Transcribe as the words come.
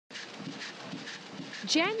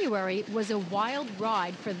January was a wild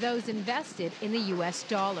ride for those invested in the U.S.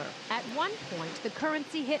 dollar. At one point, the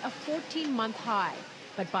currency hit a 14-month high.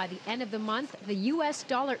 But by the end of the month, the U.S.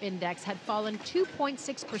 dollar index had fallen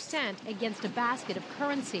 2.6% against a basket of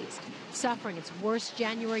currencies, suffering its worst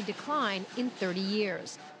January decline in 30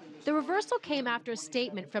 years. The reversal came after a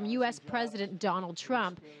statement from U.S. President Donald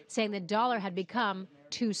Trump saying the dollar had become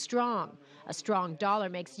too strong. A strong dollar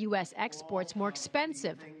makes U.S. exports more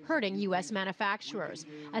expensive, hurting U.S. manufacturers,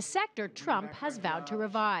 a sector Trump has vowed to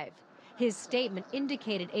revive. His statement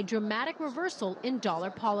indicated a dramatic reversal in dollar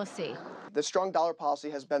policy. The strong dollar policy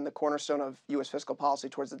has been the cornerstone of U.S. fiscal policy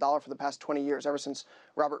towards the dollar for the past 20 years, ever since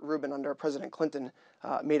Robert Rubin under President Clinton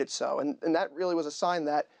made it so. And that really was a sign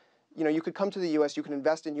that, you could come to the U.S., you can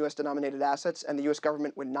invest in U.S. denominated assets, and the U.S.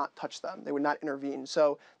 government would not touch them. They would not intervene.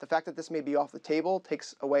 So the fact that this may be off the table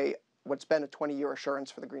takes away what's been a 20-year assurance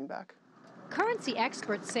for the greenback. Currency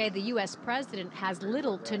experts say the U.S. president has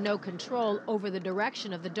little to no control over the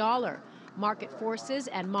direction of the dollar. Market forces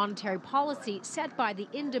and monetary policy set by the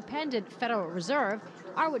independent Federal Reserve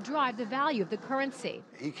are what drive the value of the currency.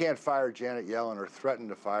 He can't fire Janet Yellen or threaten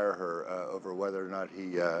to fire her over whether or not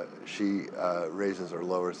she raises or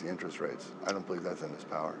lowers the interest rates. I don't believe that's in his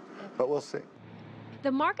power, but we'll see.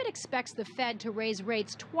 The market expects the Fed to raise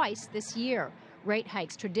rates twice this year. Rate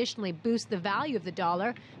hikes traditionally boost the value of the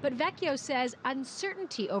dollar, but Vecchio says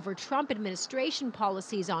uncertainty over Trump administration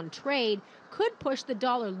policies on trade could push the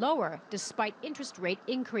dollar lower despite interest rate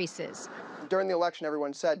increases. During the election,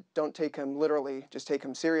 everyone said, don't take him literally, just take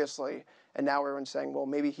him seriously. And now everyone's saying, well,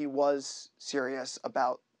 maybe he was serious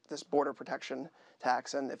about this border protection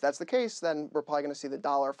tax. And if that's the case, then we're probably going to see the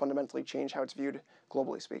dollar fundamentally change how it's viewed,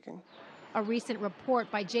 globally speaking. A recent report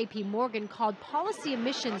by J.P. Morgan called policy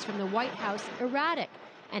emissions from the White House erratic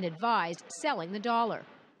and advised selling the dollar.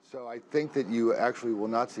 So I think that you actually will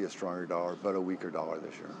not see a stronger dollar, but a weaker dollar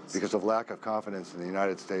this year because of lack of confidence in the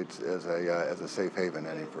United States as a safe haven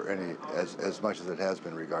as much as it has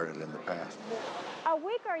been regarded in the past. A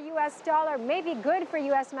weaker U.S. dollar may be good for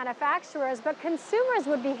U.S. manufacturers, but consumers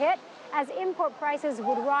would be hit as import prices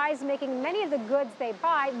would rise, making many of the goods they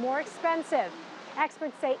buy more expensive.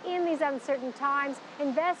 Experts say in these uncertain times,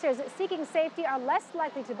 investors seeking safety are less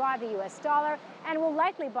likely to buy the U.S. dollar and will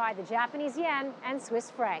likely buy the Japanese yen and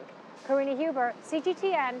Swiss franc. Karina Huber,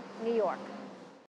 CGTN, New York.